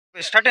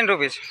It's 13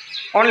 rupees.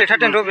 Only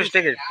 13 rupees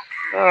ticket.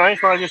 Alright,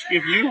 so I just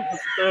give you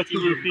 30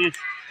 rupees.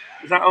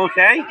 Is that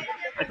okay?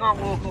 I can't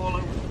walk all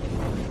over.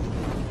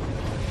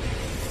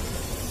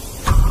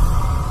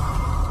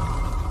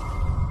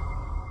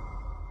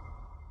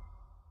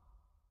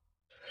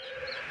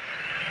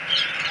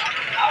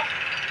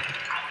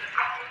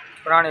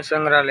 प्राणी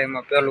संग्रहालय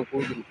में पहलू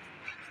कूदरू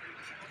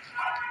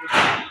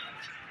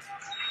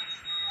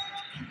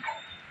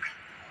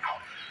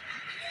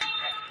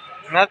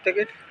ना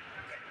ticket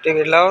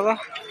ticket लाओ तो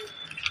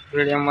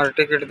video हमारे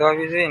टिकट तो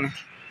अभी चाहिए ना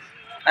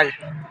आज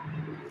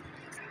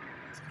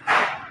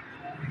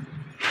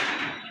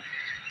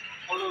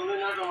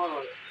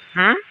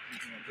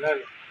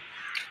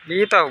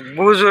ये तो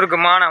बुजुर्ग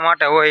माणा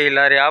माटे होय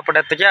लारे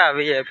आपड़े तो क्या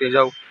वीआईपी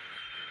जाऊ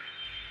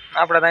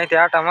आपड़े तो અહીંથી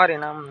આટા મારી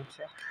નામ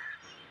છે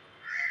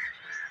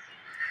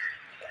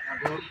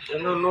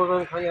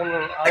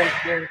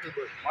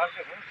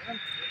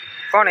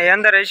કોણ એ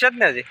અંદર હશે જ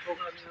ને હજી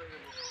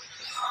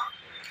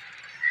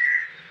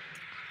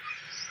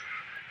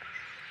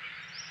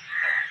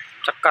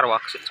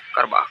ચક્કરબાગ છે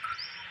ચક્કરબાગ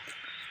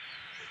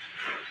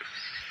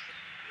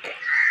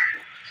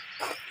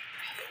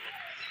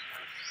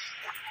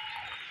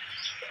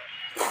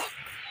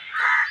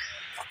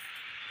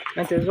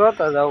અહીંથી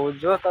જોતા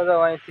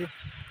જાવ અહીંથી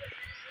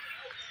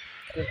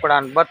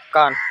કુકડા ને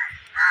બતકા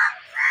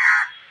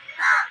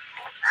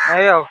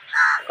આયો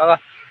કાકા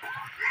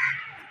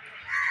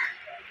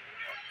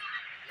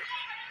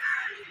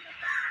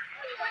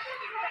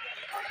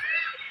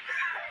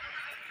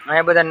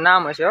અહીંયા બધા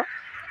નામ હશે હો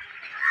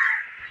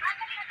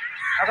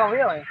કાકા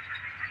ભાઈ અહીં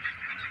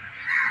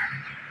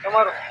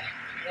તમારું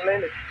લઈ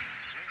લે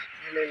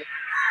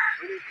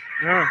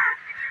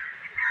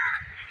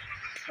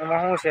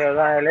એમાં શું છે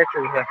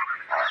લખ્યું છે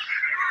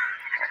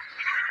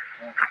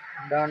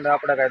દંડ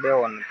આપણે કઈ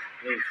દેવો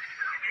નથી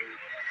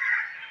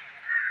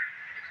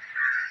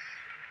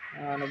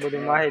અને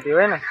બધી માહિતી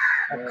હોય ને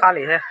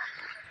ખાલી છે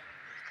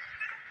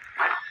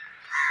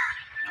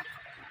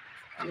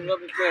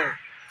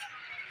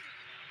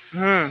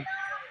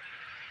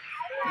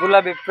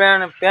ગુલાબી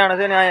પેણ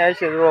છે ને અહીંયા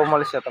હશે જોવા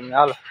મળશે તમને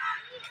હાલો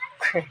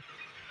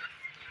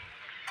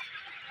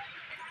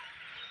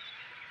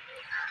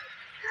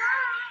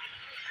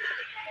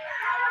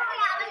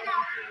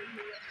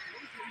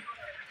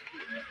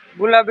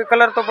गुलाबी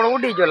कलर तो पण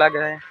उड़ी जो लागे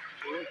है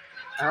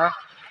हाँ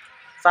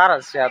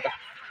सारस છે આ તો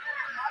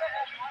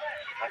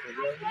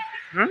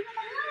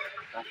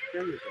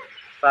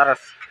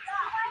सारस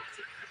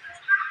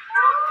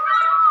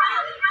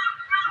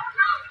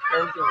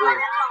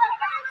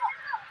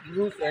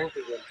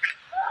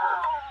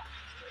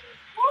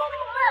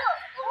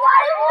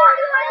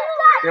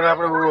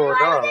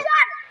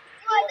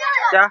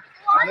क्या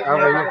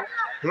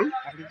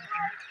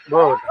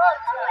बहुत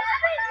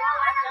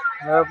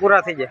पूरा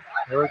थी जाए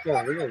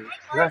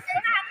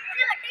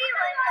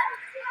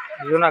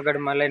जूनागढ़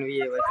में लाइन वी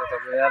वैसे तो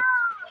यार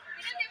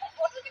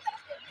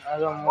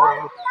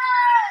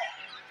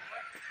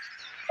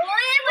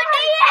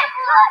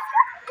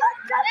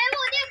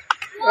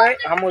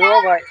हम जो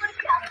भाई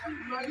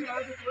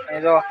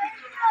जो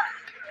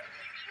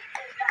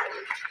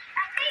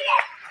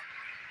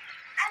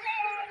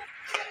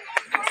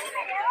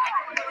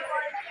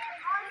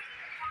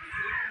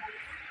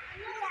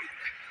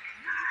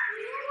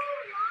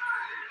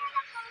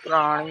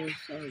प्राणी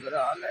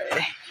संग्रहालय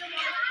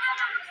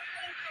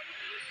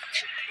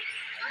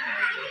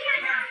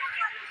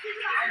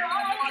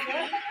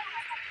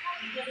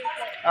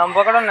आम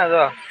पकड़ो ना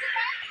जो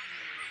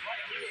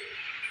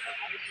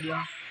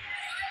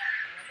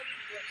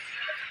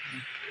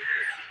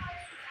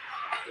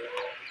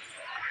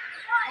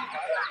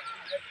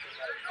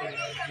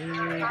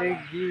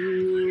जिंदगी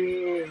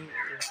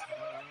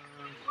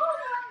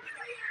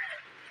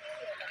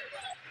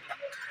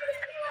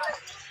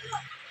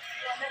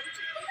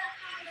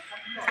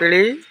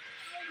पीली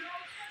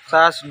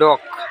सास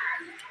डॉक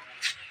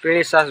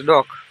पीली सास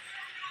डॉक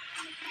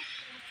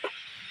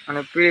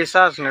અને પીળી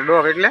સાસ ને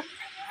ડોક એટલે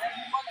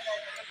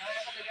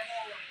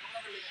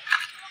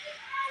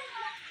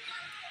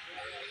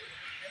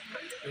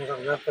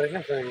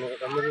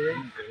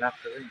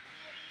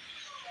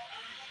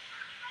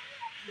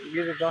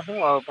બીજું તો શું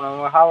આવે પણ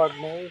હાવડ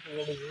ને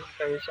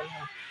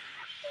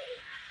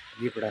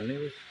દીપડા ને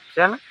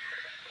છે ને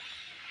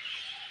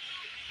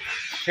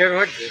શેર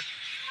હોય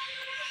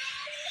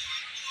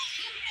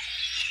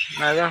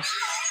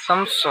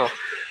સમસો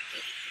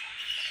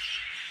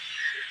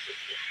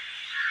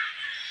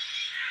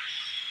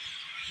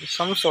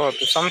समसो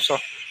હતું સમસો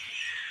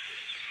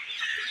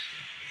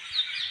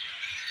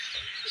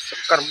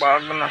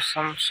શક્કરબાગ નો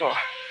સમસો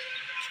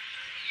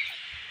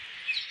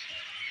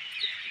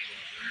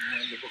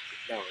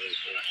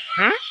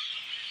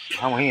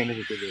हाँ वही है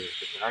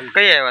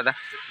કઈ આવ્યા હતા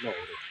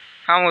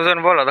હા હું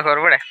જોઈને બોલો તો ખબર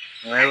પડે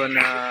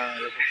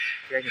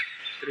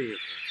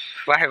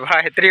ભાઈ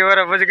ભાઈ 3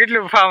 વર્ષ પછી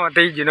કેટલું ફાર્મ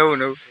થઈ ગયું નવું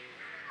નવું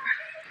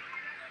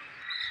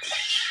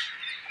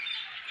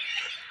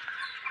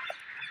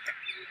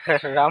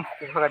राम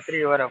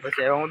 3 વર્ષ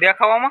પછી હું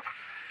દેખાવામાં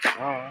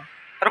હા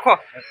રખો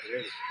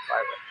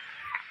બાય બાય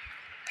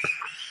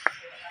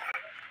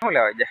શું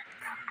લેવા જાય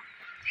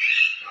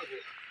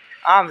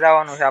આમ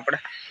જવાનું છે આપણે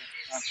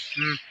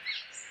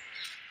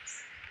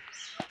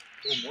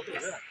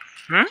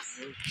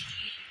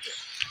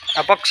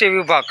આ પક્ષી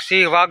વિભાગ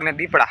સિંહ વાઘ ને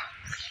દીપડા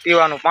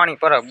પીવાનું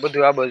પાણી પરબ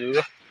બધું આ બાજુ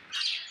છે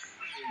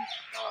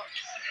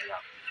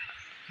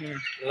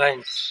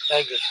લાઈન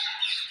ટાઈગર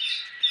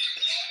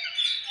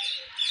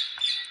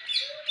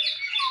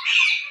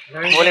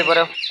બોલી પર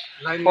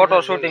ફોટો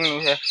શૂટિંગ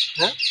નું છે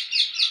કઈ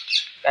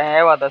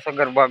આવ્યા હતા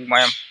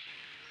સગરબાગમાં એમ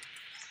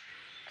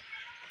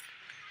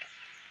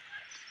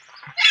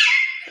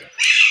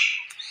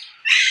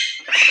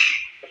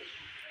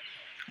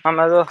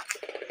અમે તો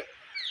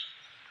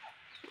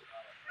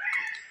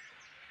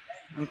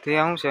શું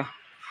છે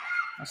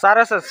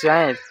સરસ જ છે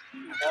અહીં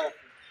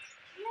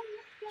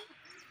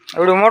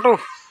એવડું મોટું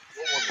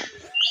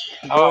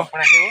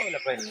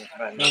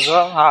જો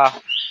હા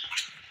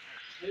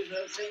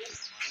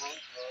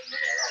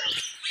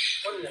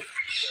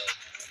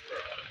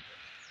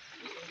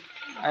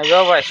જો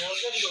ભાઈ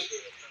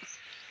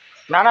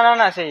નાના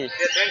નાના છે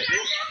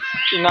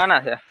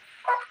નાના છે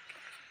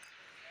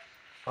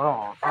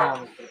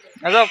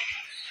જો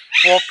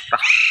પોપટા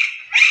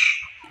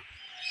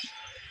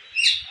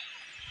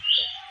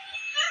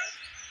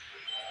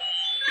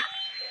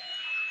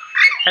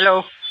hello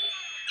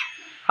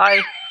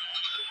hi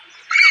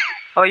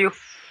how are you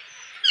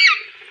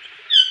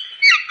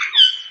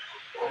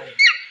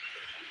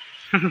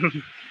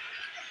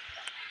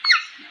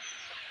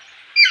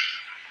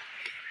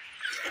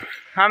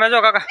હા મેં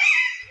જો કાકા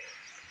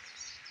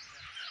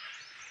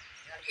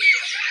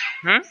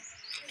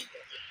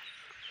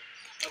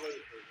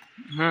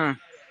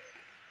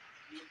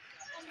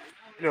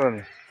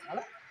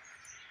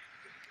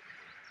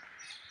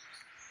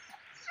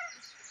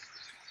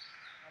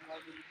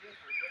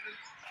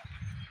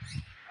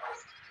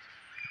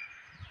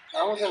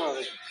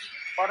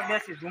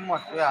પરદેશી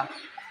ધુમ્મસ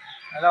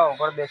હેલો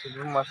પરદેશી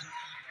ધુમ્મસ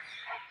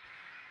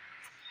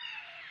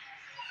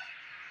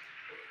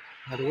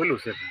ઓલું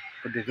છે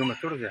બધી જુમત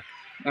થોડું છે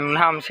એનું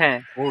નામ છે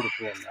ફૂડ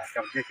છે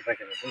દેશી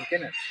ભાષામાં ફૂડ કે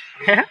ને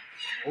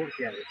ફૂડ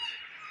ક્યાં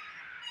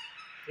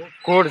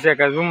કોડ છે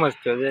કે ધુમ્મસ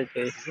છે જે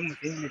છે જુમત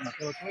ઇંગ્લિશમાં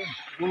કેવો છે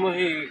જુમત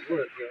એ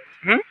ફૂડ છે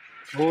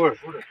ફૂડ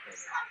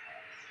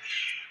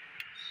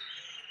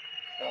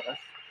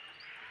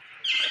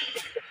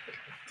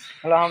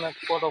હેલો અમે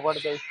ફોટો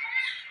પાડી દઈ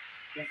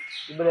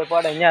બધે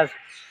પાડે ત્યાં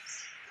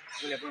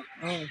જ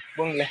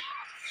બંગલે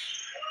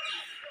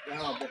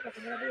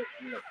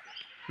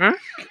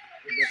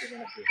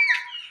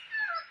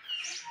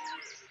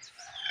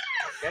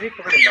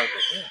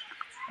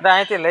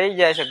અહીંથી લઈ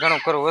જાય છે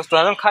ઘણું ખરું વસ્તુ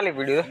આ ખાલી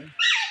પીડ્યું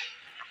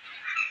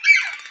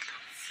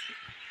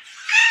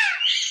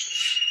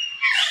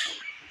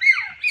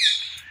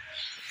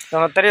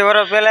તમે 3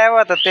 વર્ષ પહેલા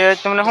આવ્યા હતા તે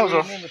તમને શું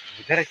છો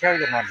ઘરે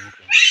ચાવી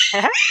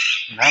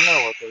નાનો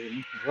હતો એ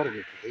ઘર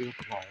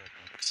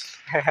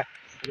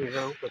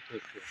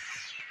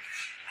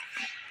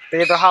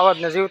તે તો હાવત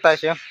ને જીવતા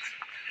છે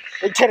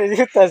અત્યારે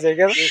જીવતા છે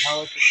કે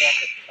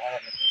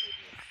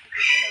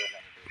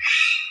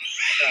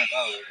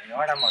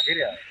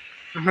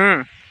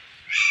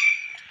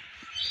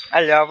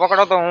હાલ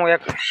પકડો તો હું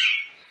એક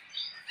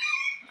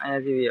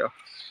અહીંયા જીવી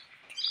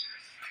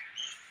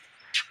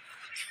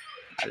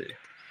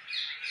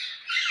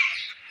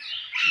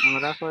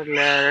રાખો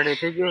એટલે રેડી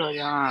થઈ ગયું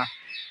હા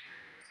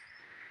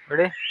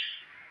રેડી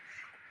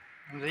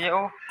જઈ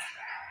આવો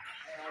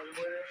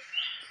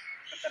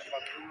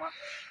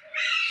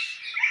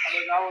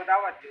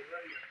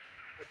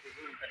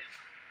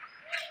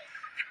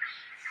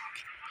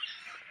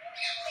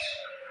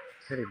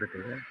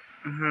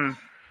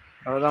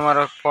હવે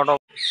તમારો ફોટો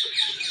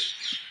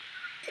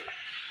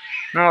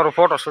મારું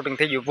ફોટો શૂટિંગ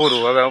થઈ ગયું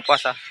પૂરું હવે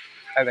પાછા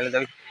આગળ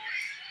જવી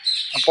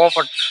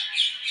પોપટ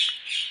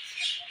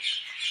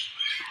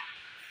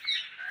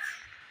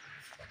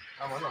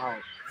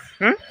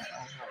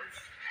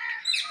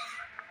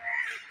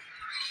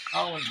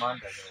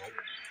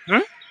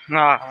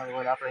હા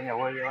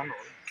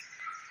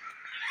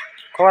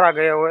ખોરાક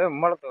ગયો હોય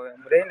મળતો હોય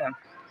એમ રહી ને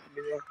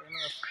બીજું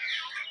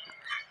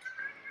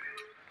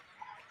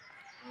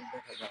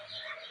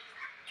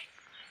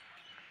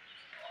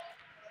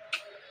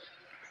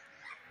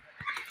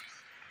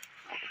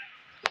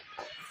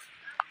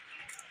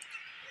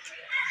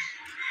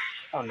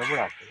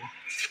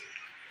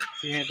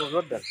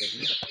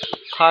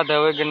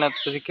ખાધા વગર ના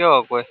પછી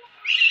કેવા કોઈ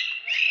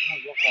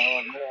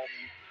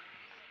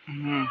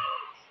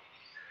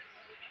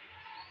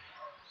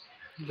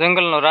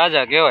જંગલ નો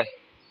રાજા કેવાય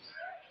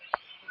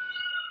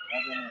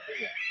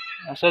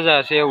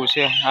સજા છે એવું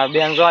છે આ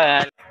બેન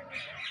જોયા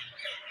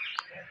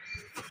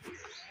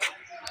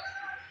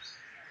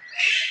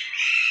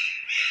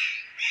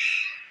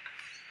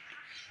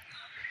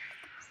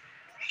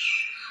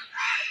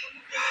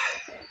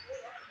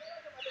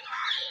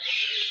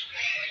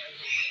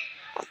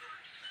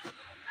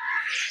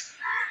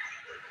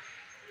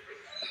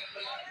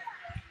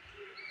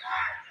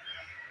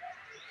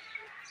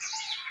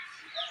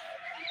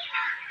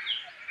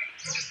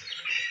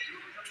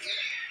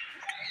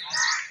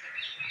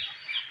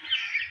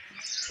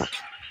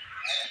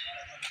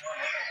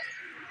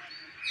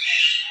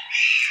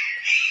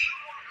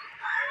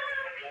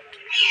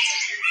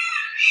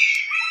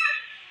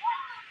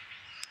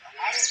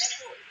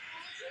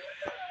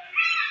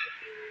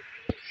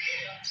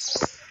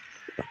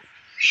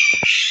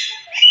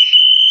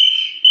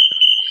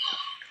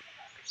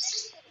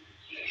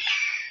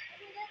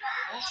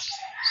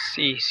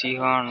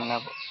सिंहण ने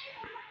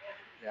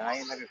आई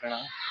लगे घणा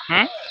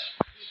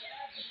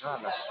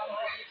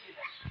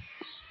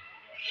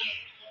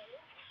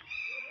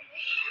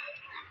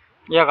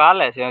एक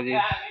हाले छे हजी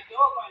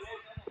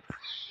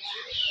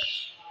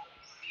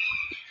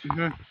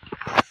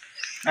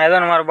आ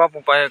मारा बापू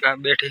पाए का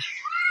बैठी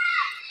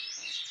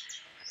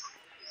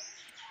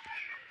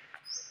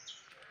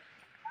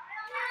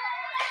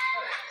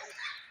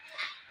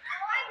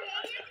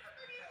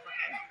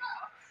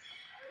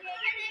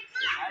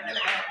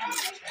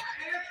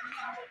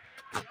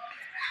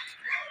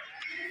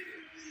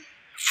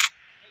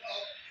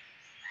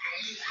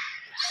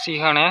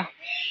सिंहण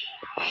है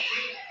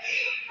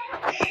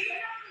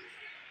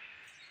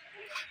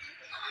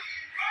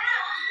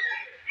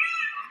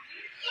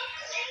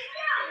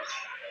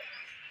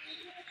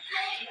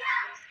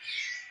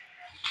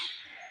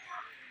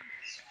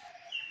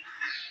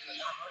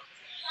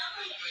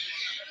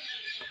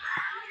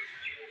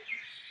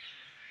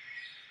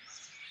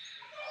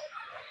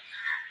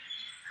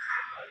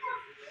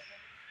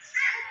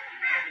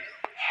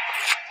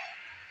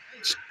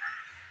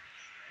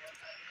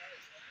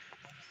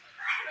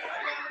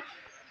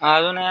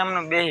आज ने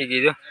एमने बेही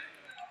कीधु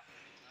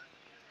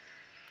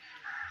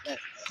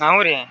हाँ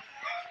रे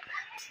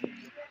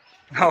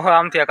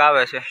आम थी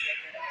आवे छे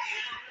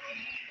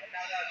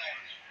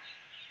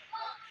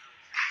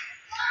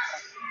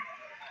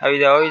આવી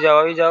જાઓ આવી જાઓ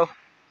આવી જાઓ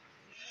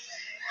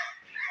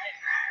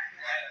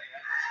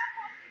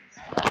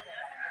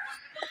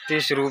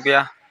 30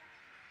 रुपया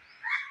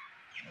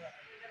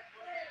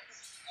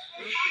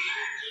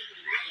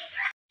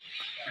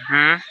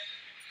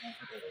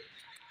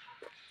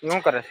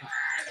શું કરે છે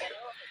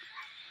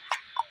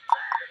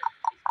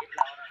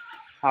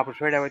આપણે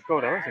છોડ્યા હોય તો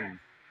કવરાવે છે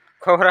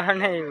ખવરા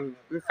નહીં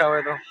પીખા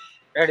હોય તો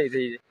રેડી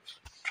થઈ જાય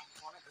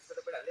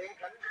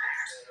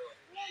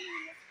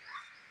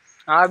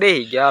હા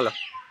બેહી ગયા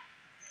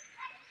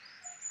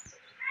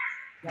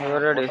હાલો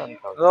રેડી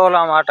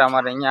ઓલા આટા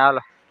મારે અહીંયા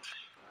હાલો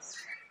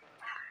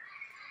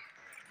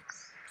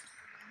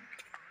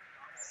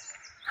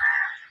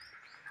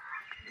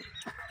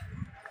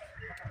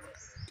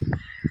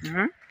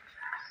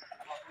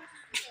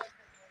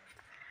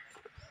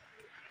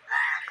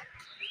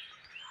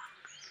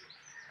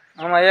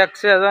આમાં એક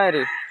છે જોઈ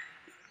રહી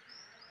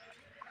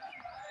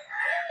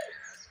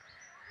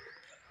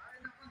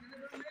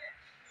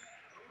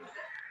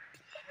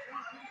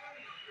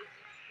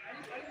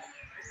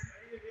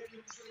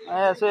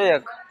છે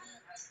એક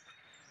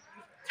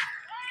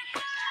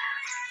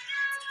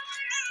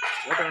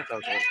ફોટો નથી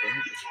આવતો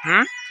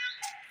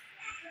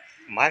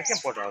મારે કેમ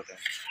ફોટો આવતો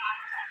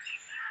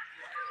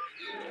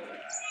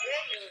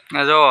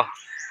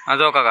આ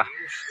જો કાકા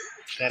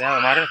ત્યારે હવે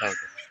મારે નથી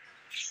આવતો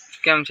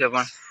કેમ છે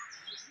પણ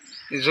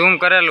ઝૂમ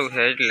કરેલું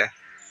છે એટલે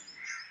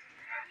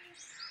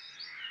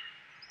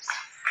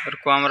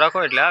સરખું આમ રાખો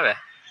એટલે આવે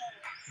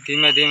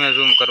ધીમે ધીમે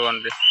ઝૂમ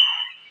કરવાનું રહે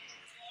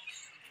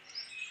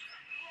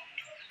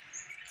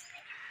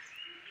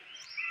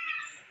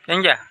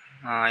ક્યાં ગયા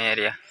હા અહીંયા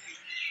રહ્યા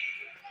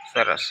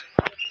સરસ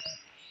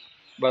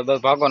બસ બસ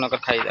ભાગો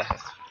નકર ખાઈ જશે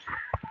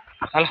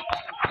હાલો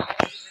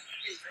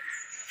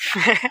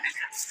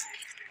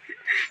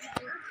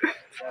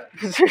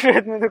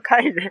में तो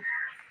खाई दे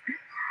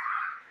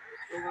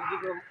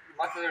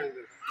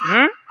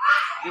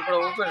દીપડો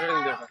ઉપર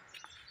ચડી ગયો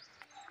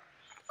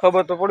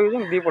खबर तो पड़ी है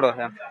दीपड़ो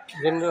है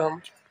जिंदो हम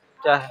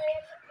क्या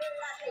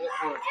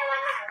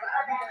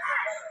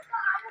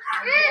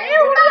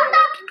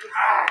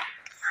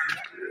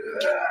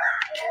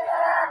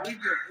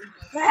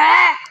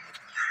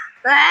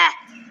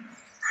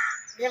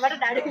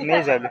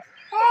नहीं जागे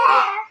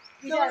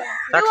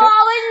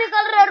आवाज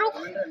निकल रहा रुक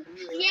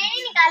यही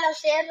निकालो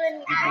शेर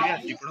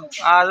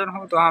आज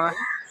हूँ तो हमें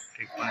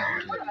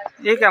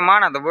ये क्या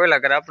माना तो बोला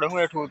कर आप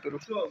हूँ एठू उतरू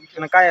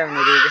कायम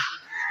नहीं रही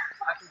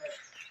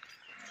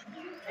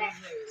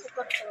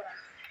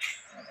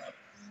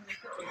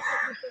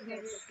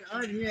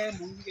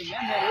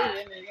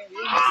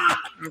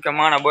क्या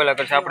माना बोला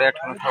कर आप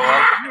एठू न थवा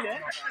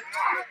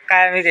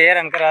कायम के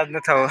हैरान करा न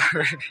थवा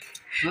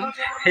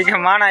ठीक है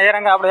माना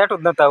हैरान आप एठू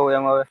ज न थવું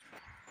एम હવે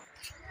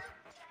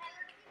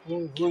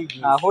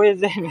हाँ हो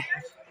जाए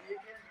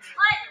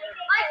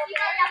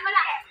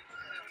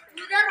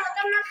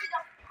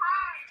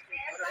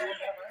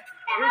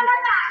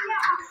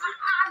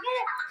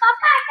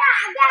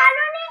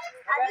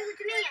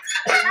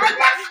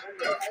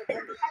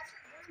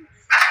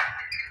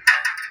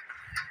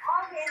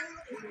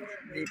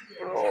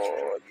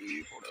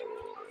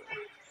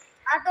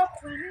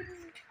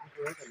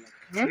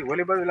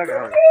वॉलीबॉल लगा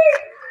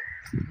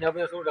यहाँ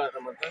पे शूट आता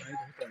मतलब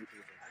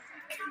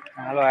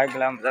हेलो आग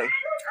गला मजा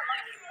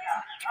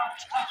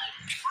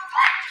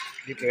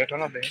दीप बैठो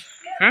ना दे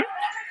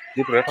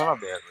दीप बैठो ना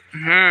दे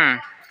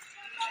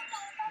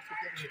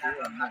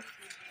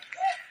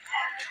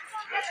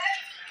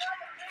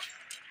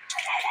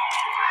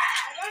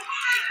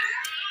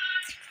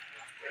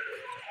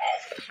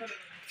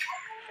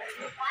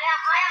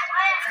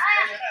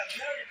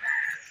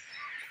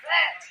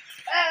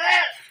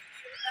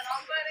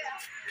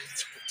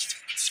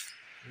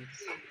અહીંયા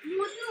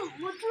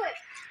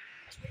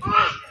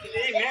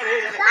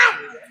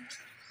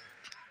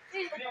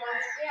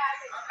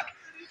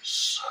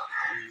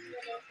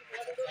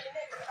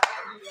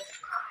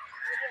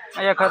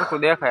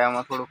ખરખું દેખાય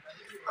આમાં થોડું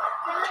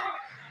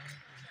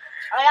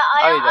આયા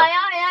આવી જાઓ.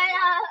 આયા આયા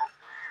આયા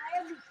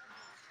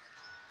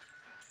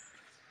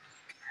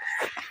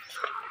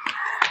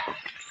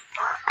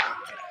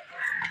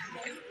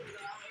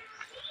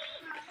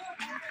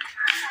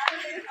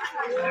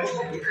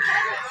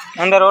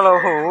અંદર ઓલો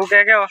હું કે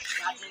કેવો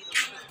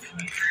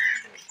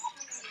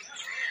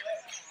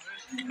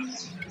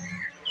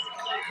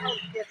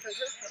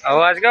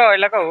અવાજ કેવો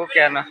એટલે કહું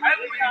કે ના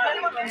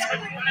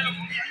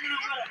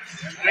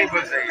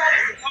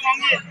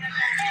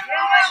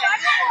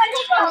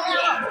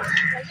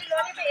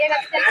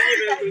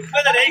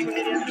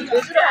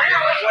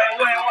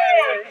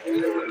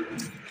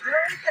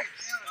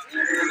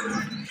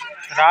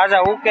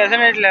રાજા ઉકે છે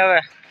ને એટલે હવે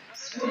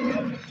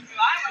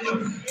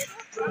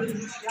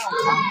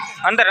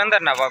અંદર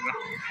અંદર ના ભાગમાં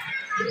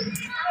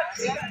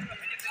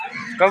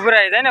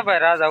ગભરાઈ જાય ને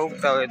ભાઈ રાજા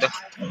ઉગતા હોય તો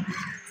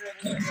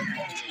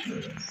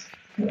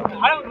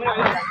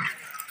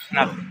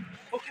ના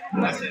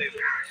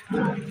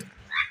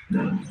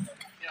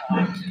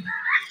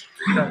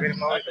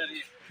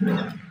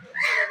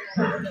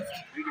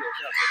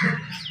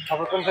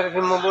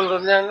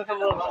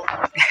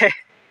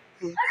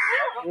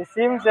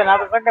सीम से ना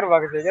तो चक्कर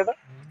भाग से क्या तो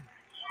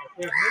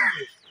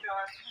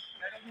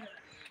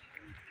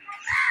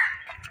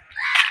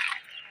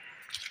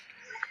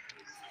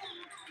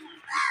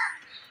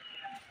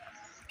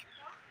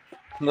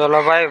ઓલા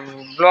ભાઈ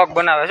બ્લોગ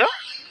બનાવે છે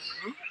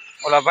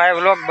ઓલા ભાઈ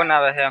બ્લોગ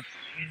બનાવે છે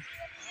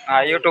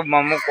હા યુટ્યુબ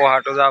માં મૂકો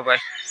હાટું જા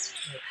ભાઈ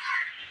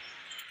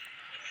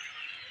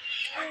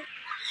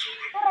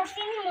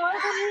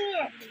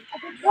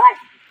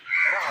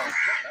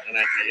And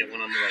I tell you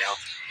one on the way out.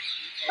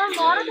 પણ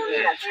મારો તો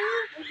નહીં I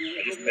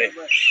just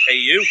pay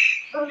you.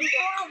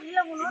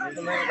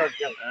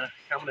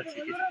 Camera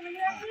ticket.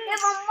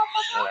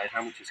 Alright,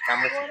 how much is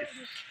camera ticket?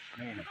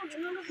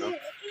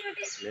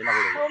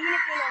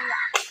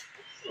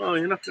 Oh,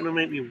 you're not going to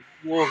make me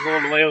walk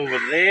all the way over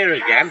there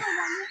again.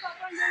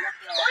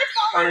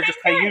 I'll just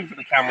pay you for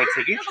the camera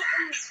ticket.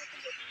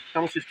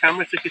 How much is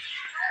camera ticket?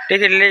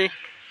 Ticket Lee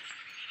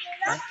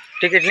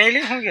ticket नहीं ली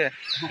होंगे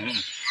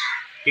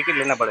Ticket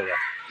लेना पड़ेगा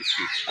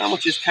इसकी. How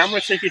much is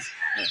camera ticket?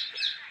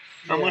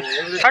 How much?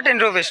 13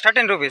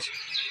 rupees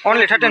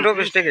only 13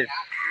 rupees ticket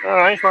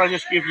Alright, so I'll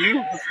just give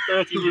you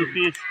 30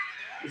 rupees.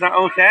 Is that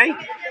okay?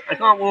 I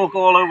can't walk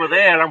all over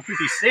there. I'm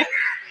pretty sick.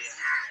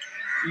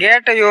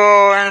 get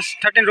your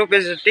 13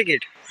 rupees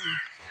ticket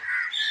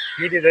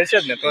લીધી તો હશે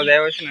જ ને તો જ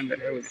આવ્યો છે ને અંદર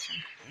એવું છે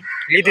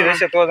લીધી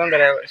હશે તો જ અંદર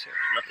આવ્યો છે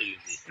Nothing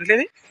easy.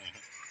 લીધી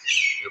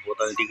ये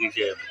પોતાની ટિકિટ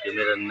છે કે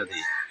મેરા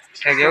નથી.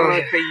 ઠીક એવું I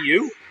છે pay you.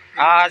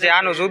 હા છે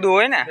આનું જુદું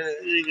હોય ને There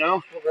you go.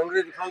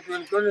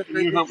 Can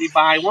you help me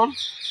buy one?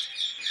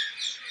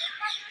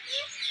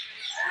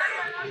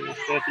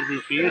 30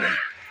 rupees.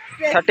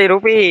 30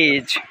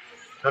 rupees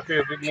 30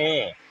 रुपये नहीं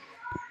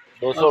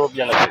 200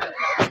 रुपया लगेगा.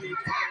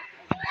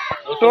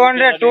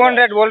 200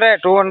 बोल रहे हैं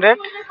 200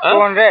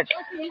 200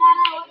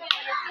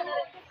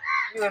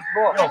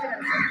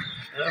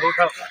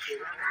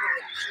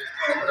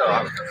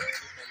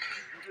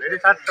 मेरे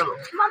साथ चलो.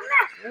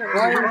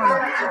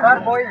 सर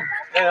कोई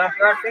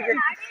टिकट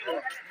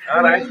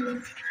Alright.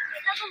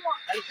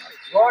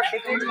 वो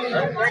ticket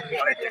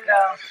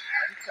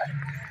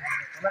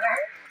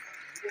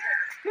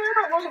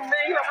That wasn't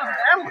me. That was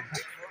them.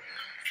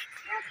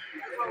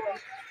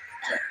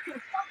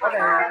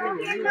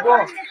 go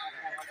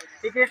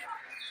ticket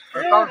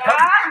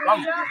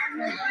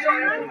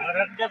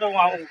रख दे तो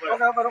वहाँ ऊपर.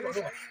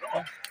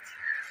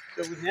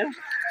 तो बुझे?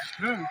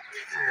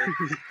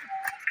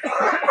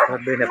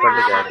 देने पड़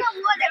जाएगा.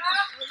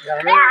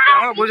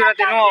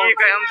 ગુજરાતી નો એ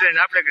કઈ સમજે ને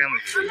આપણે કઈ સમજે.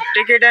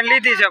 ટિકિટ એને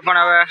લીધી છે પણ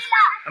હવે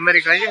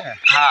અમેરિકા છે ને.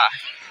 હા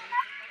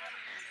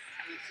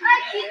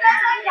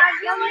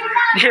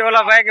ये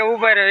वाला भाई के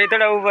ऊपर है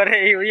इतना ऊपर है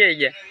ये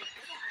गया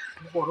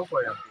रुको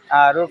यार.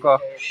 हाँ रुको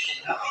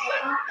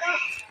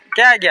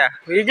क्या गया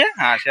ये गया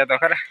हाँ से तो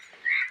खरा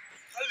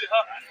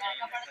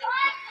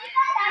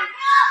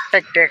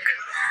टेक टेक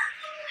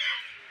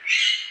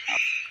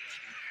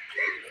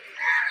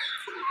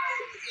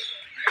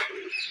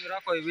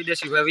રાખો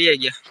વિદેશી ભાઈ વી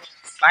ગયા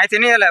અહીંથી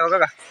નહીં હલાવ્યો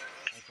કાકા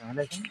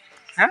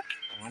હા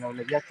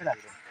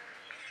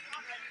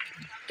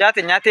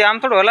ક્યાંથી ત્યાંથી આમ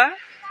થોડું હલા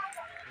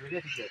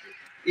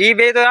ઈ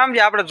બે તો આમ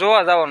છે આપણે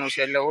જોવા જવાનું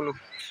છે એટલે ઓલું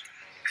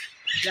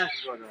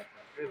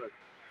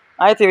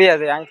અહીંથી વ્યા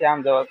છે અહીંથી આમ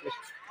જવાતું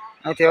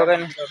અહીંથી વગર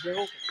નહીં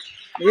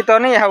ઈ તો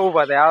નહીં હા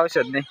ઊભા થાય આવશે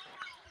જ નહીં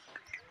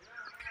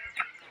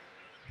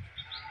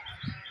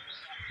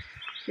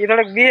ઈ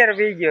થોડોક બિયર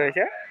પી ગયો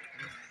છે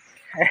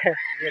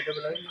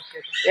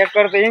એક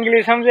કરતો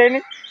ઇંગ્લિશ સમજાય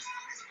નહીં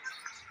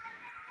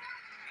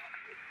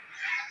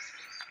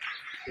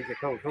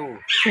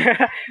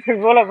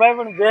બોલો ભાઈ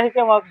પણ બે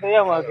કેમ આપતો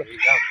એમ આપતો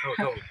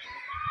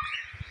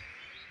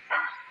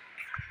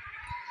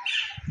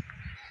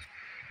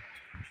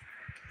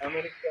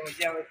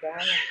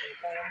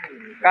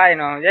કાંઈ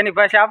ન સમજે એની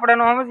પાસે આપણે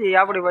ન સમજીએ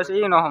આપણી પાસે એ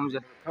ન સમજે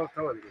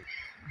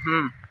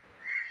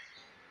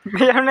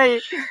એમ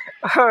નહીં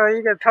એ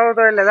કે થવું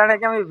તો એટલે જાણે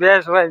કેમ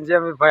ભેંસ હોય ને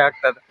જેમ ભાઈ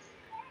હાંકતા હતા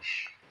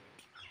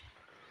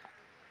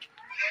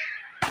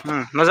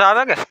મજા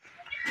આવે કે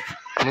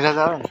મજા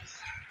આવે ને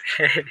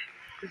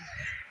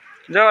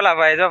જો ઓલા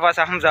ભાઈ જો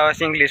પાછા સમજાવે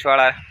છે ઇંગ્લિશ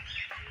વાળા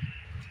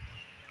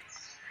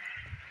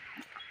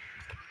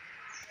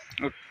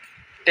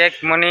ટેક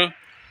મની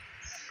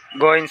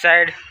ગો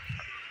ઇનસાઇડ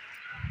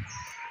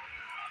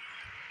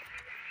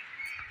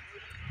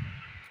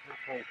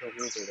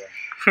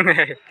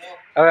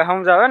હવે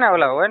સમજાવે ને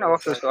ઓલા હોય ને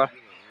ઓફિસ વાળા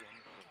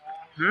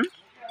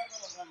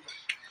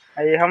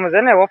એ સમજે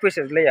ને ઓફિસ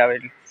જ લઈ આવે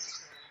એટલે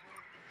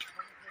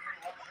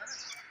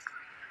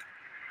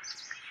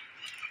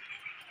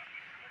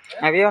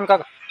આવ્યો ને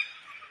કાકા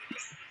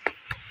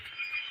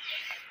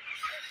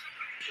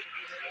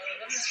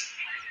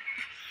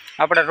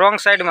આપણે રોંગ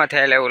સાઈડમાં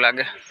થયેલા એવું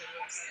લાગે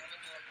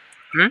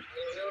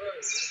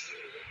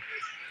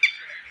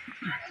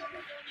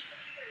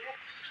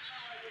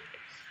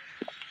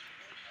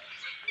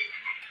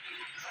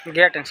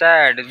ગેટ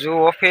ઇનસાઇડ ઝૂ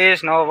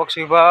ઓફિસ નવો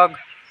પક્ષી વિભાગ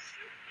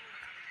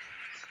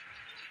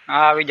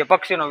હા આવી ગયો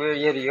પક્ષીનો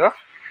એરિયો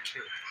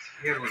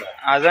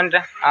આ જન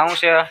આ હું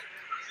છે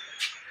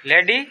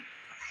લેડી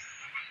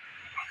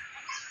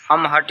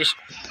આમ આર્ટિસ્ટ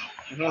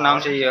શું નામ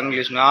છે એ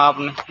ઇંગ્લિશનું આ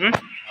આપને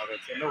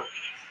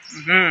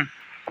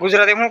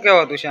ગુજરાતી શું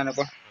કહેવાતું છે આને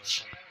પણ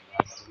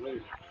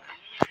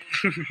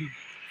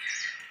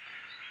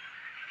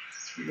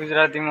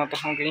ગુજરાતીમાં તો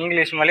શું કે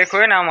ઇંગ્લિશમાં લખ્યું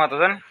હોય ને આમાં તો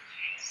છે ને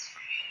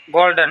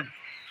ગોલ્ડન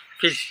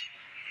ફિશ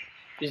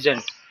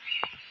પીજન્ટ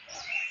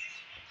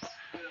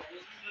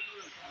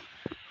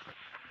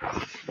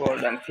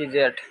ગોલ્ડન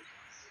ફિજેટ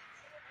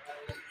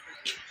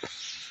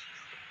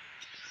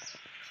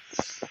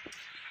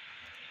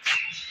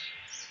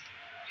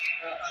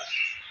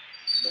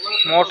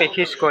મોટી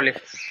ખિસકોલી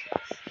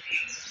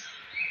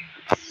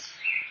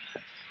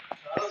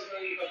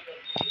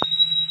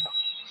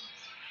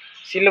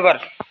સિલ્વર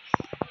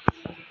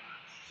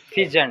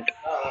ફિજન્ટ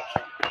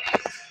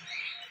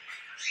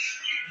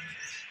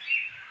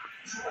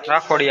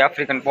રાખોડી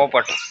આફ્રિકન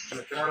પોપટ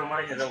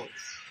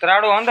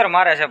તરાડું અંદર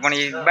મારે છે પણ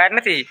એ બહાર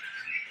નથી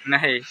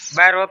નહીં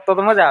બહાર હોત તો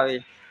મજા આવે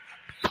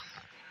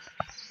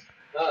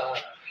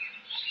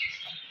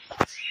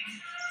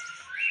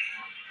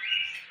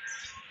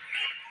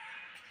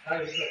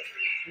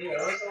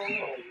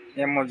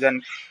એમોજન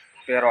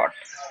પેરોટ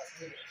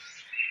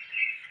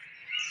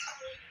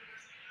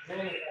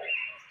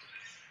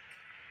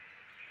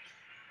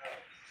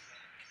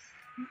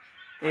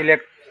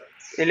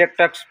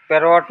ઇલેક્ટ્રક્સ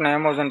પેરોટ ને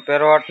એમોઝન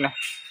પેરોટ ને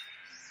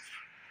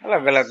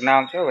અલગ અલગ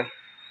નામ છે ભાઈ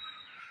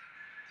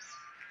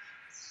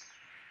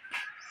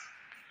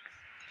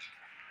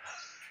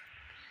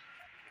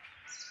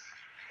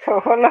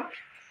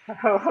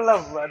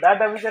ઓલા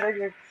દાદા બિચારા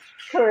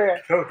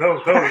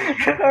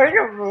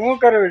હું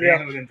કરું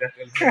છું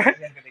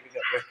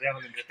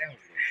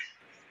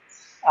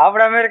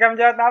આપણે અમેરિકામાં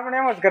જવા તો આપણે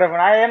એમ જ કરે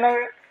પણ આ એનો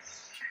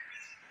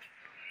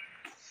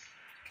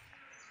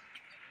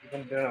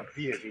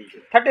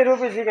 30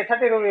 રૂપીસ કે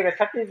 30 રૂપિયા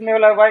કે 30 ને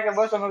ઓલા ભાઈ કે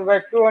 200 નું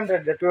ભાઈ 200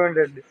 દે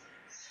 200 દે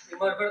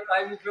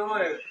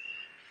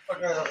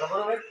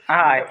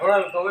હા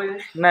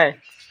નહીં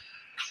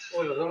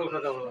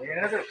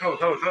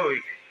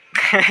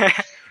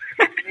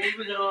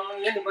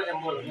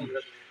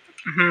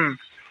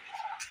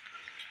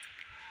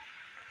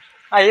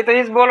હા એ તો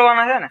એ જ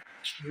બોલવાના છે ને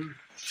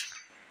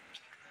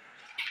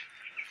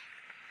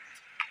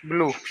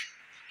બ્લુ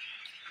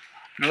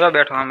મજા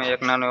બેઠો અમે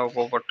એક નાનો એવો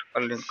પોપટ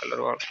કલરિંગ કલર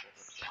વાળો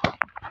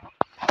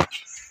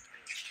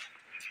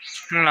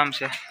શું નામ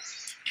છે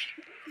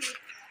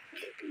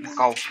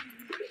કાઉ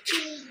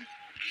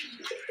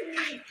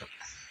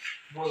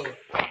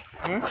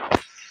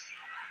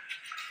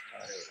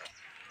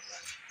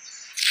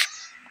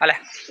અલે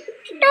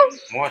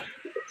મોર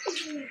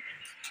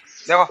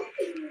देखो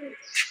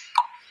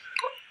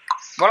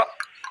बोलो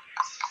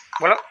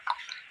बोलो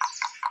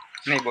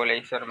नहीं बोले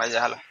ईश्वर भाई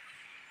हालो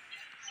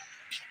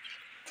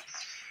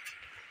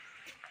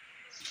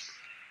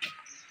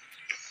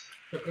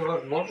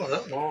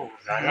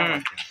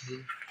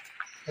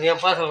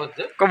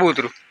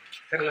કબૂતરું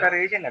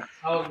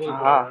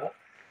હા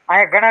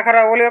અહીંયા ઘણા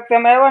ખરા ઓલી વખતે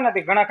અમે આવ્યા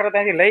નથી ઘણા ખરા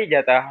ત્યાંથી લઈ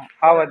જતા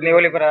આવત ની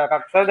ઓલી પર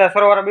સરદાર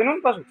સરોવર બીનું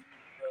ને પાછું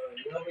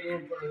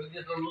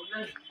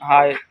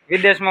હા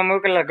વિદેશમાં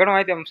મોકલેલા ઘણું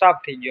અહીંથી આમ સાફ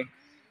થઈ ગયો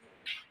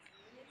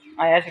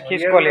અહીંયા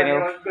ખિસકોલી ને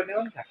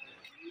એવું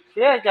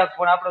છે ક્યાંક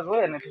પણ આપણે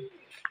જોઈએ નથી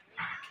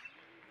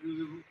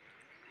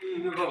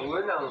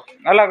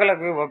અલગ અલગ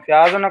વિભાગ છે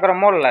આજુ નકર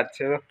મોરલા જ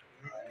છે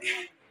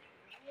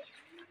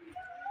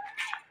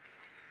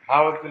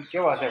આ વખતે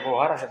કેવા છે બહુ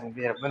સારા છે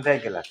પણ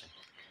બંધાઈ ગયેલા છે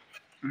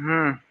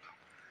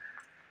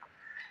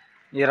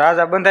એ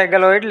રાજા બંધાઈ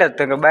ગયેલો એટલે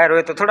જ કે બહાર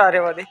હોય તો થોડા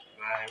રહેવા દે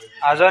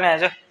આ જો ને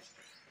આ જો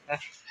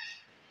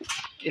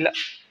ઇલા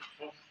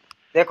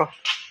દેખો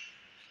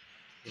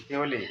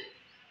ઓલી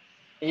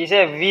એ છે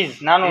વીજ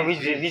નાનું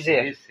વીજ વીજે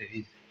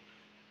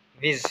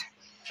વીજ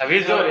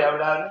વીજ જો રે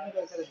આપણે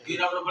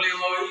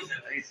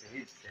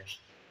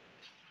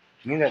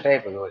નીંદર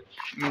ટાઈપ જ હોય.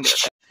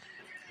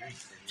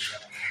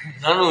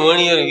 નાનું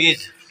વણિયર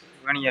વીજ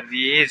વણિયર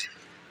બીજ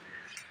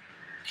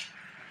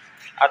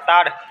આ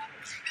તાડ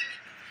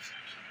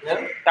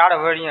તાડ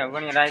વણિયર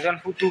વણિયર આ જો ને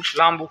હુતું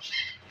લાંબુ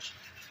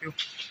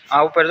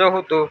આ ઉપર જો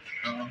હુતું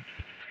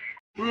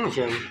શું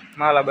છે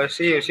માલા બસ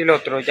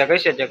સિલોતરો ત્યાં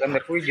કશે છે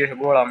અંદર સુઈ ગયો છે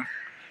ગોળામાં.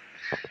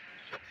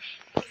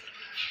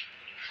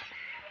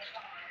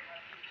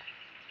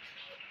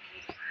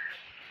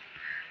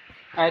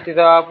 અહીંથી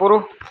તો આ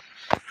પૂરું.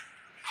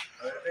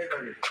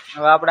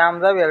 હવે આપણે આમ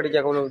જાવી આગળ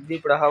ક્યાંક ઓલું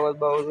દીપડા હાવત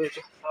બાવત હોય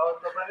તો.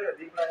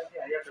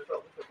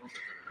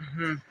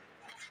 હમ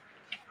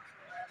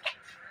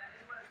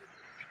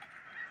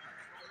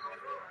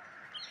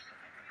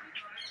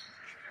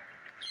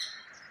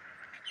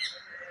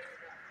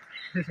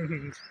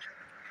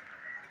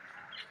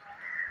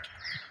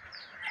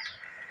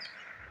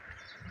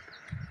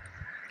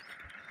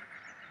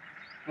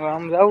હવે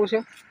આમ જવું છે.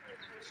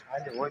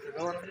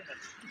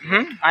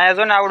 અહીંયા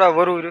જો ને આવડા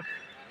વરુ રહ્યું.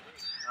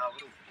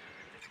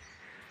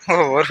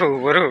 વરુ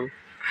વરુ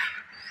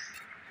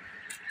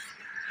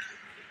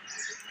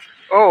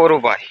ઓ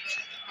વરુભાઈ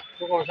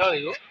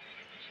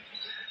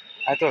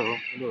આ તો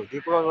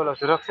દીપડો ઓલો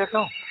ઝરક છે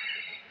કેમ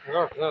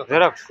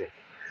ઝરક છે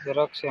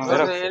જરાક છે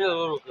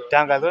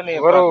ટાંગા દો ને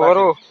વરુ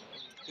વરુ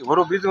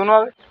વરુ બીજું ન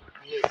આવે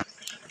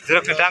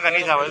ઝરક ને ટાંગા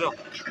નહીં આવે તો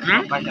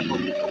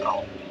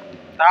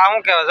આ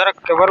શું કહેવાય જરાક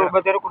કે વરુ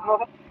બધે રકુટ નો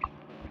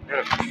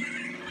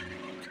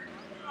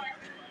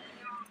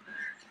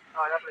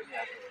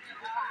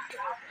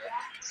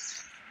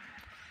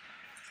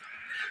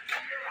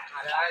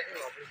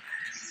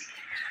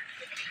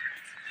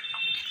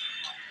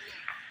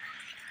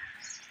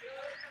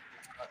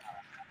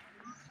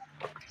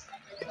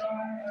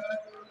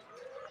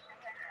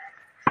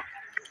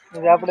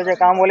આપણે જે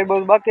કામ ઓલી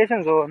બહુ બાકી છે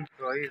ને જોવાનું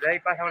તો એ જાય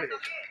પાછા વળી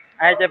જાય.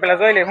 આ છે પેલા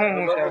જોઈ લે શું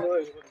છે.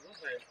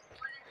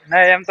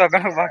 નહીં એમ તો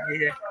ઘણું બાકી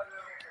છે.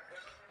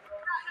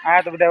 આ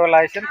તો બધા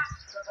ઓલા છે ને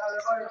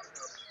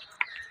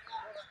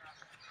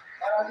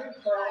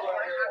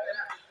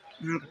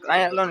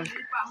અહીંયા લો ને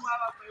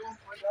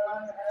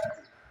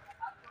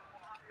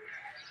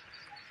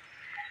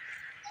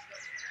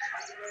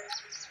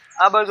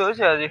આ બાજુ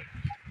હશે હજી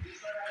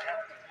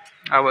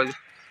આ બાજુ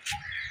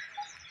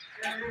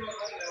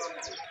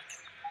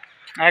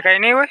આ કઈ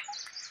નહીં હોય.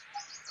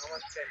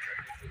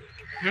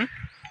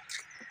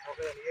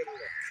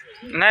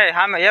 નહીં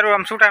સામે એરું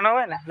આમ છૂટા ન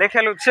હોય ને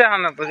લખેલું જ છે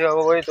સામે પછી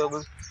હોય તો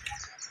બધું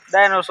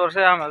ડાયનોસોર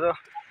છે સામે તો.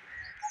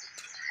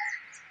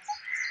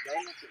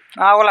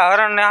 હા ઓલા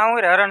હરણ ને શું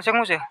રે હરણ છે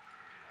શું છે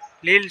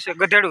લીલ છે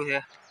ગધેડું છે.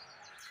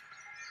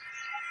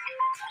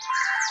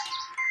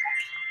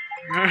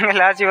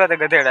 એટલે સાચી વાત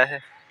ગધેડા છે.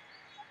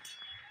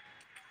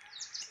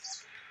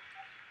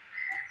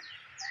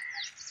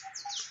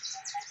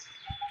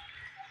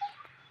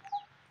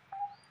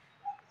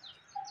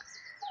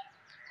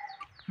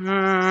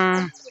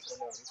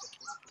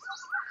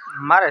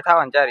 મારે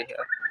થવાની ચારી છે.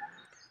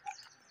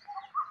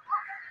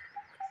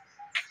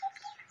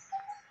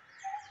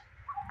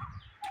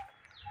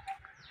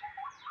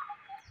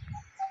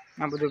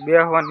 આ બધું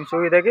બેસવાની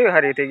સુવિધા કેવી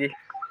સારી થઈ ગઈ.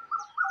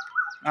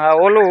 હા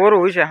ઓલું ઓરું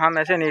હોય છે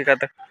સામે છે ને એ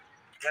ખાતર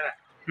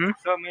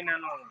 6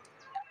 મહિનાનો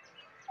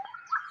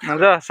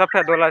જો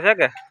સફેદ ઓલા છે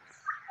કે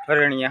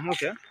હરણિયા શું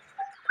છે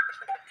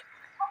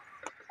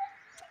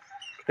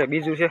કે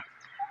બીજું છે.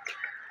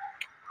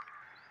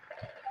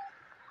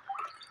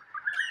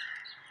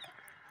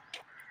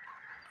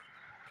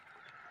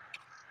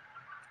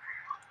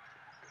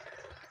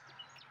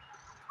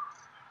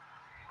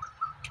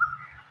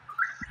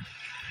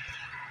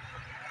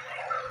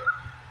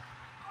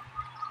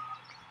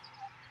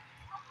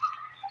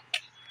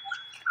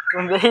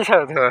 તમે બેસી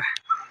જાવ તો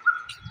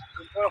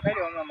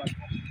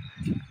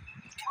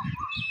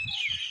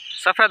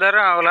સફેદ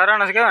હરણ ઓલા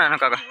હરણ જ કહેવાય ને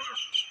કાકા.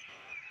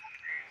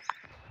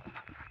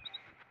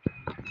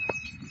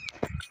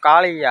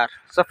 કાળિયાર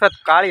સફેદ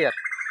કાળિયાર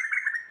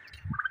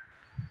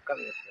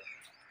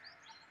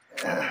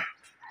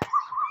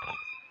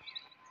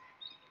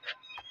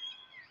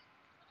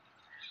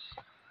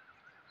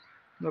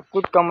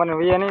કૂદકા મને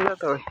વૈયા નહીં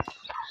જતો હોય.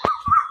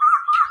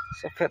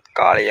 સફેદ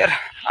કાળિયાર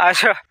આ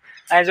છે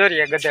આ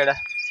જોરીએ ગધેડા.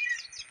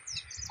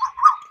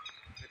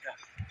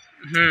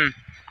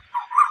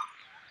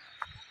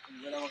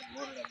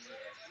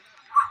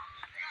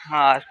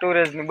 હા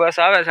સ્ટોરેજ ની બસ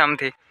આવે છે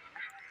આમથી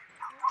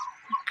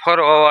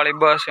ફરવા વાળી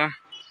બસ એમ.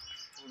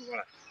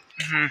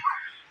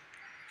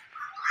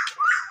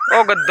 ઓ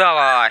ગધા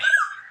ભાઈ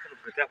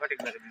ગધા ફાટી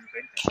ગયેલા છે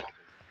બીજું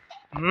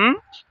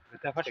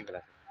ગધા ફાટી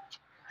ગયેલા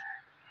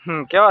છે.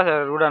 કેવા છે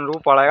રૂડા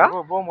રૂપાળા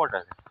બહુ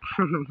મોટા છે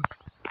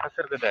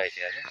અસર ગધા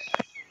છે આજે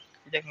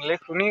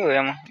લખ્યું નહીં હોય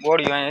એમાં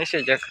બોડી અહીંયા હશે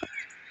ચેક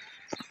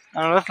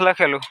નથી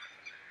લખેલું.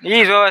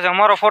 ઈ જોવે છે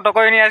મારો ફોટો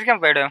કોઈ નહીં આજ કેમ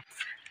પડ્યો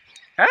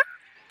હે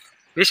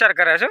વિચાર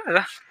કરે છે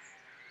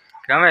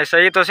કે અમે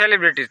સહી તો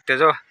સેલિબ્રિટી જ તે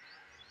જો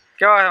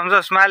કેવા સમજો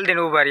સ્માઇલ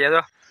દઈને ઉભા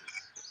રહ્યા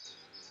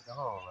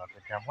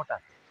જો મોટા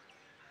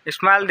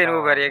સ્માઇલ દઈને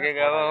ઉભા રહ્યા કે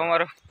હવે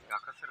અમારો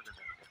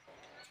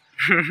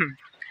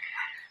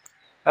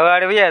હવે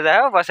આડે વ્યા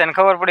જાય પછી એને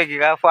ખબર પડી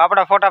ગઈ કે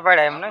આપણા ફોટા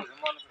પાડ્યા એમ ને.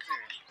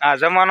 હા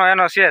જમાનો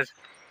એનો છે જ.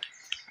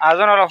 આ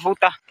જો ને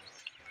ફૂતા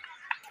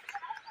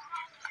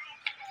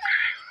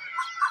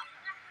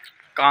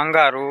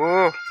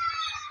કાંગારૂ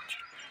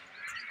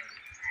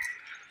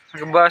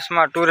બસ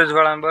માં ટુરિસ્ટ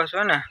વાળા બસ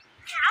હોય ને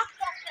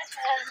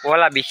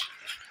ઓલા બી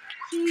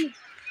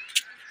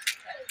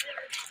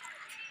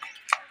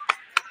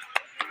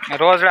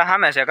રોજડા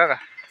સામે છે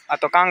કાકા. આ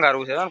તો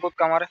કાંગારૂ છે ને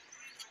કૂદકા મારે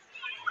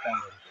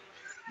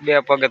બે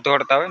પગે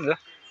દોડતા હોય ને.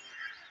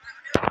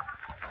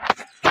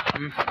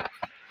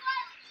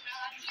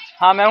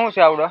 હા મેં શું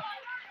છે આવડો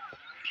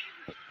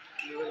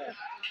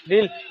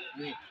દિલ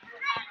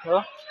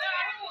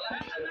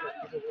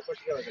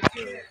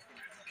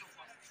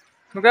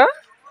શું કે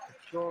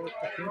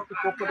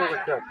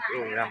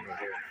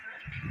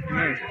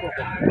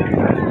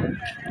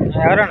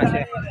હરણ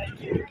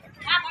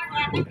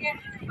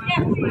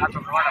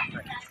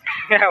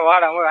છે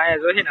વાડા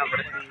અહીંયા જોઈ ને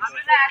આપણે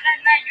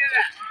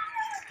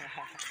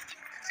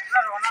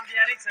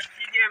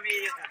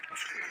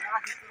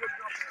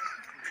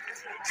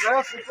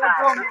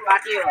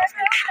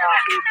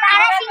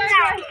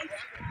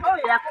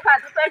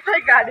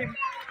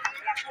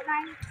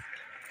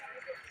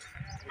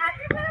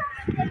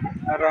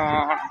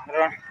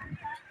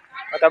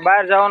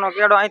બહાર જવાનો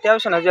કેડો અહીંથી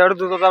આવશે ને હજી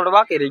અડધું તો આપણે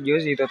બાકી રહી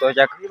ગયું હજી તો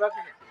ક્યાંક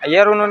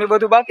યેરું નું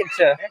બધું બાકી જ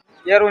છે.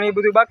 યેરું ની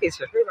બધું બાકી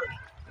છે.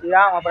 એ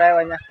આમ આપણે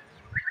આવ્યા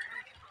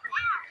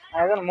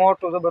અહીંયા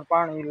મોટું જબર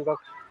પાણી.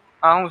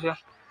 હા શું છે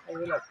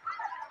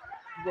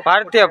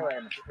ભારતીય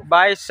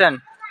બાયસન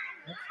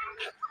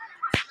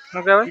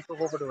શું કહેવાય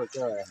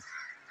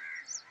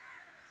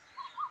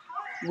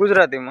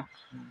ગુજરાતીમાં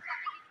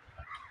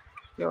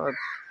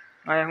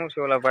અહીંયા શું છે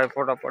ઓલા ભાઈ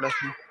ફોટા પડે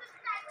છે.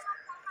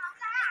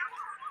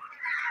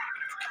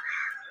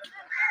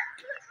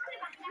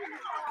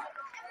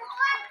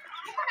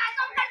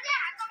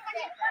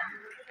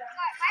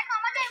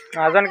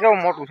 આજન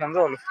કેવું મોટું છે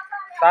સમજો ઓલું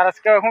સારસ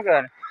કેવાય શું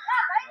કહેવાય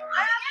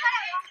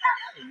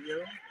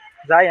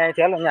જાય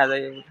અહીંથી હાલો ત્યાં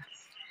જઈએ.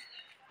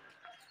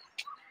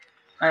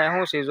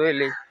 અહીંયા શું છે જોઈ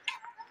લઈ.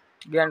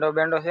 બેન્ડો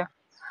બેન્ડો છે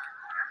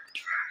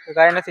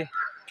કાંઈ નથી.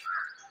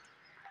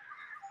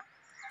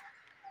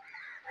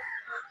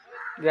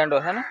 ગેંડો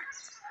છે ને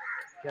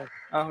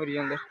આહુરી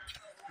અંદર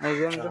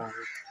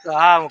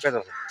હા હું કહેતો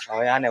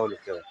હવે આને ઓલું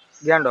કહેવાય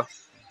ગેંડો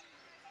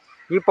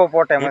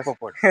હિપોપોટેમસ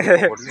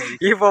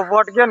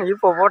હિપોપોટ કયો ને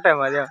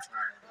હિપોપોટેમસ એમ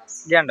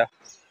ગેંડો.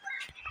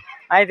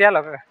 અહીંથી હાલો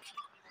કાકા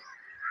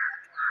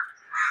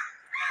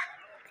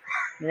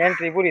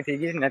એન્ટ્રી પૂરી થઈ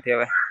ગઈ નથી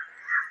હવે.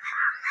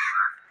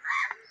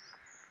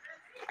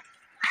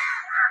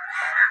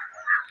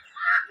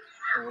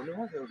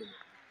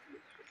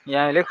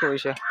 ત્યાં લખ્યું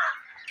છે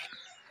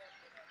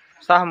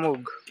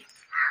શાહમુગ.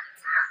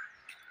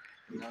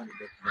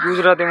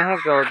 ગુજરાતીમાં શું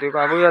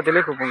કહેવાતું ગુજરાતી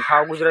લખ્યું પણ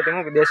ખાવ ગુજરાતી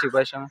શું કે દેશી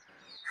ભાષામાં.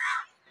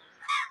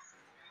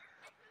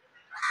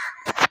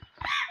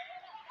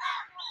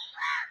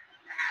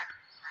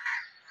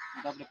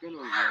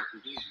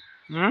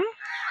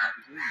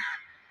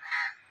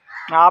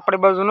 આપણે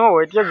બાજુ ન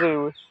હોય એટલે જ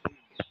જોયું હોય.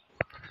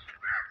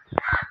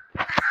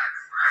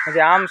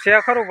 પછી આમ છે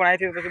ખરું પણ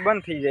અહીંથી પછી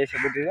બંધ થઈ જાય છે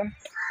બધું એમ.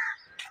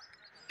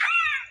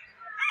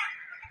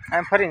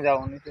 આમ ફરીને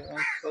જવાનું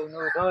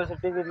છે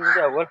ટિકિટ લઈ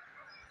જાવ બોલ.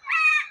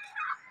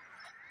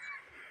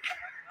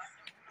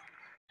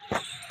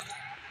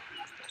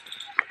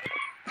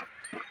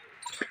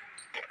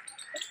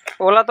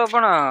 ઓલા તો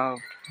પણ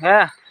હે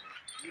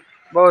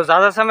બહુ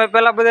ઝાઝા સમય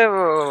પહેલા બધે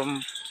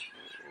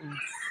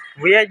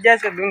ભૂયા જ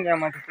ગયા છે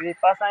દુનિયામાંથી.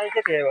 પાછા અહીં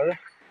ક્યાંથી આવ્યા છે.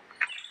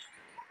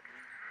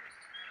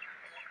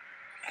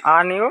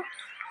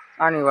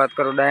 આની વાત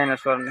કરું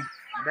ડાયનાસોરની.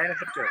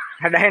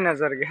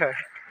 ડાયનાસોર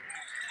કહેવાય.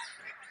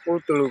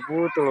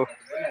 પૂતળું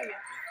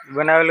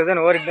બનાવેલું છે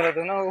ને ઓરિજિનલ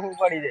હતું ને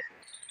ઉપાડી જાય.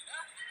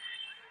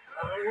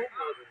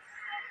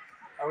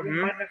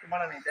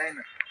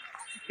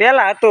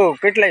 પેલા હતું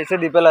કેટલાય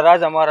સદી પેલા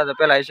રાજા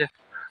મહારાજા પેલા છે.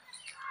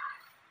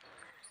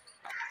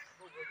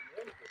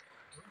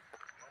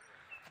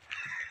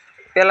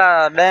 પેલા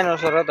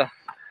ડાયનોસોર હતા.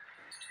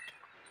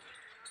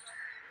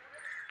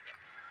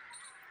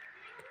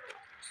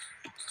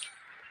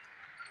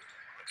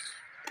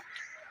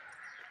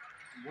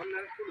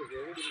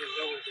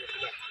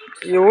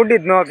 એ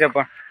ઉડી જ ન કે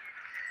પણ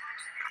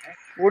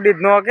ઉડી જ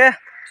ન કે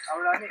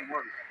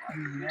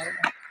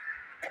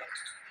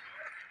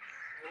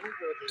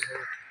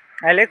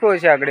આ લખ્યું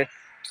છે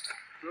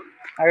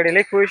આગળ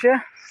લખ્યું છે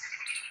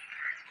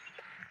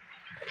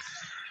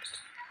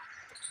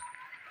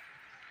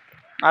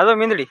આ તો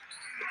મીંદડી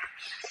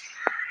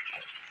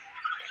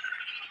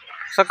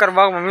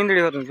સક્કરબાગમાં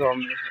મીંદડી હતું જોવા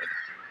મળે છે.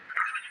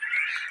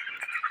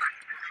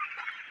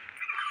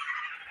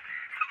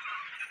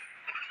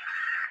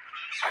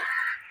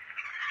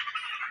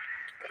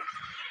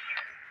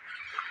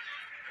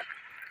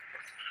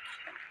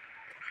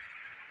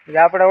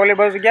 આપણે ઓલી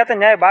બાજુ ગયા હતા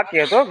ન્યાય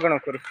બાકી હતો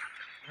ઘણું ખરું.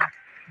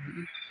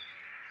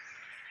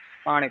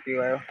 પાણી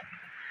પીવા આવ્યો.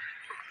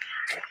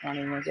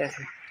 પાણીમાં ક્યાં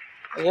છે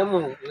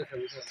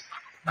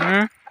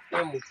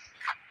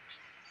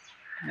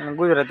અને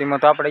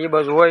ગુજરાતીમાં તો આપણે એ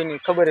બાજુ હોય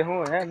નહીં ખબર શું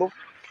હે બહુ.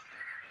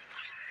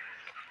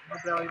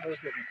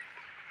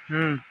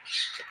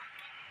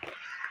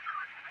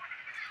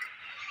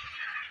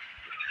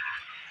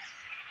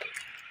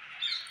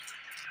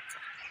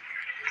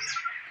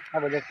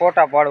 આ બધે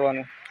ફોટા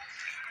પાડવાનું.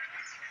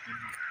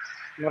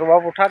 મારો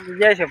બાપુ થાકી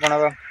જાય છે પણ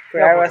હવે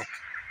કોઈ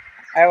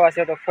આવ્યા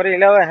છે તો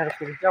ફરી લેવાય ને.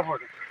 ક્યાં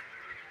ફોટો?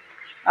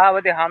 આ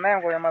બધી સામે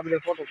એમ કોઈ એમાં બધે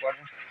ફોટો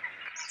પાડે.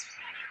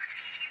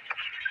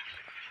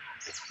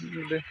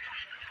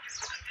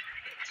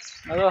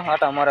 હવે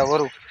હાટા મારા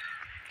વરું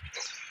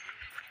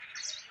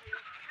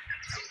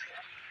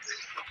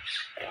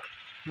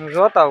હું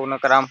જોતા આવું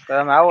નકર આમ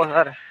તમે આવો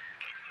સર.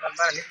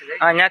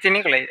 હા ત્યાંથી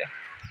નીકળી જાય.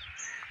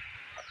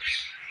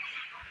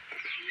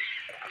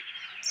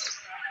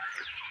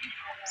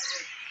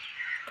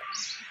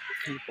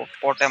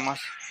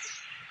 પોટેમસ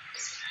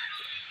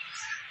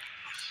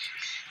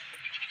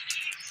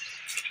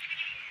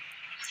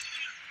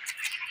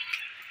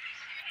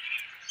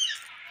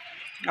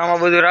આમાં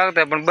બધું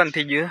રાખતા પણ બંધ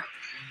થઈ ગયું.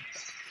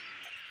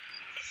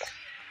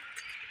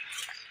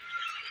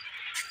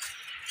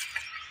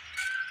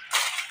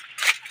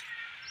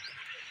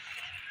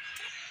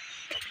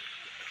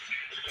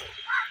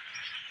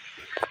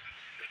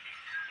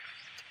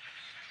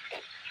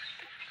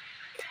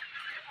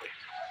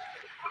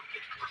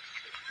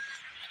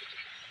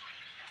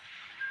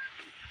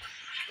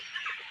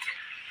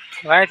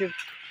 અહીંથી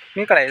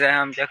નીકળાઈ જાય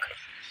આમ ચેક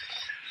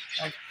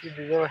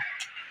સીધું જોવે.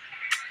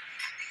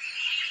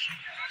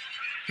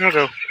 શું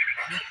કહું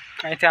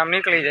અહીંથી આમ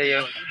નીકળી જઈએ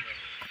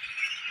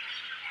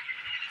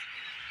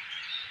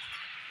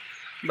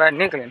બહાર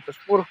નીકળીને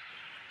પછી પૂરું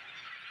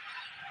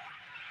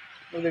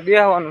બધું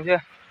બેસવાનું છે.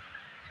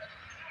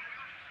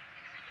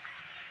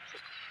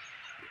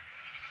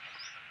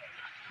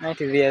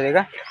 અહીંથી દે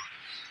કા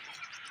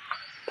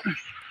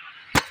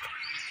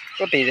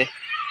ચોટી જાય.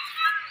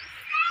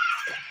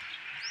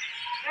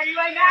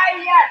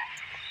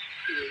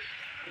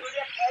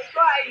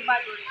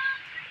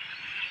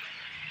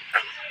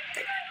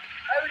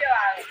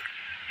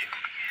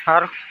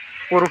 સારું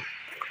પૂરું.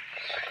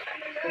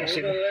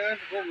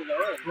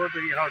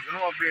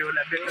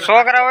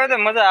 છોકરા હોય તો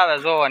મજા આવે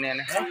જોવાની.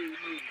 એને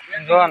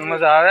જોવાની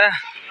મજા આવે.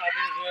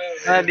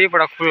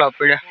 દીપડા ખુલ્લા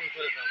પડ્યા.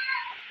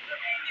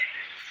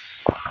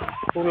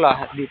 ખુલ્લા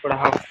હે દીપડા.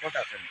 હા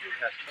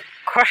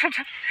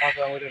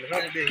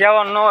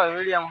કહેવાનું ન હોય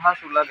વિડીયોમાં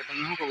સાચું લાગે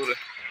તમને શું ખબર.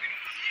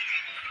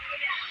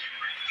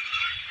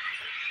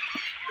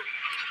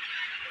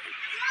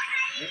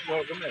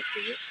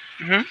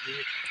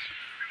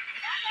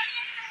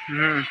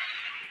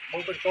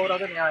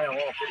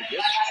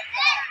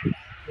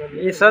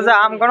 એ સજા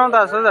આમ ગણો તો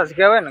સજા જ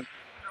કહેવાય ને.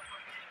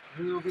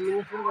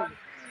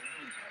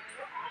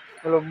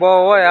 પેલું બહુ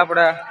હોય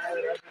આપડે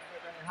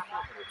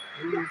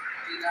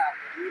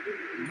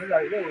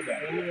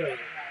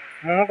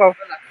હું કહું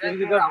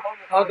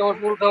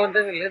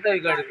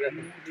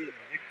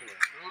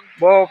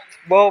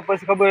બહુ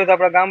પછી ખબર હોય તો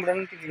આપડા ગામડે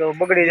નથી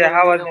બગડી જાય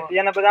હાવા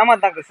એને પછી આમાં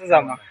જ નાખે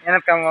સજામાં. એને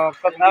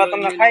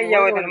તમને ખાઈ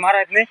ગયા હોય તો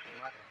મારા જ નહીં.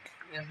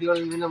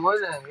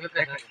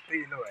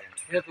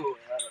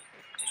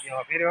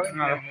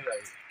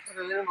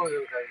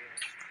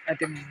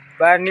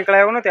 બહાર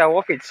નીકળાય એવું નથી. આ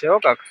ઓફિસ છે હો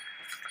કાક.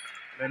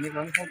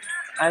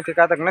 અહીંથી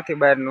કાતક નથી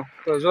બહારનું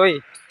તો જોઈ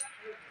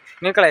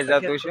નીકળાઈ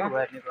જતું છે.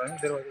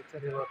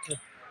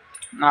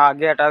 હા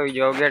ગેટ આવી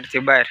જાવ. ગેટ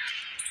થી બહાર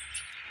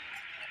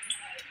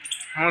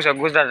શું છે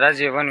ગુજરાત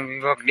રાજ્ય વન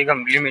વિભાગ નિગમ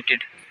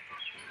લિમિટેડ.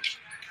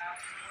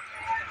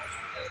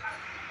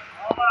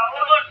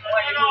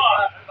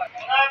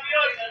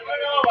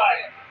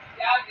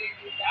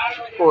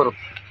 પૂરું.